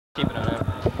Keep it on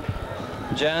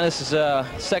him. John, this is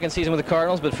second season with the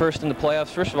Cardinals, but first in the playoffs.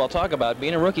 First of all, talk about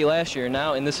being a rookie last year,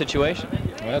 now in this situation.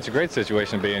 Well, that's a great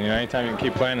situation to be in. You know, anytime you can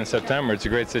keep playing in September, it's a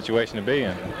great situation to be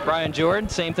in. Brian Jordan,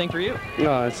 same thing for you.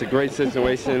 No, it's a great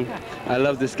situation. I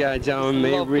love this guy, John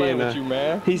Mabry,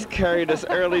 and he's carried us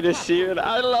early this year, and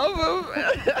I love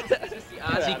him.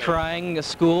 Ozzie crying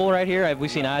school right here. Have we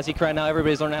seen Ozzie cry now?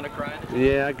 Everybody's learning how to cry.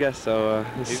 Yeah, I guess so.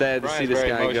 It's sad to see this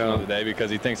guy go today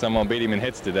because he thinks I'm gonna beat him in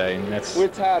hits today, and that's. We're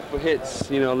tied for hits,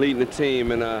 you know, leading the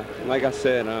team, and like I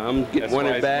said, I'm getting one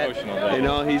at bat, and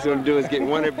all he's gonna do is get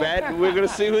one at bat, and we're gonna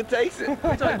see who takes it.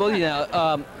 We're talking about you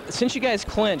now. Since you guys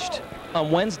clinched on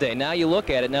Wednesday, now you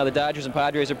look at it. Now the Dodgers and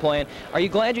Padres are playing. Are you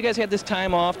glad you guys had this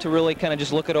time off to really kind of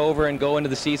just look it over and go into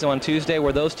the season on Tuesday,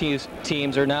 where those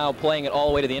teams are now playing it all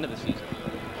the way to the end of the season?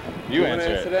 You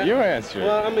answer it. You answer it.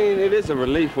 Well, I mean, it is a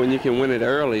relief when you can win it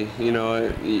early. You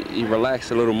know, you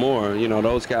relax a little more. You know,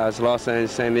 those guys, Los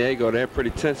Angeles, San Diego, they're pretty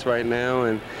tense right now,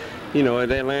 and you know,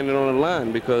 they landed on the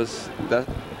line because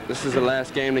this is the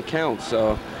last game that counts.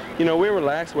 So, you know, we're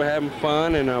relaxed, we're having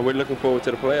fun, and we're looking forward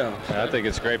to the playoffs. I think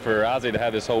it's great for Ozzie to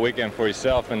have this whole weekend for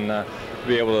himself and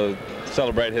be able to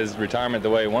celebrate his retirement the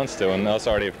way he wants to, and us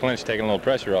already have clinched, taking a little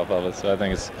pressure off of it. So I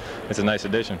think it's a nice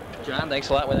addition. John, thanks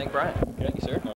a lot. We thank Brian. Thank you, sir.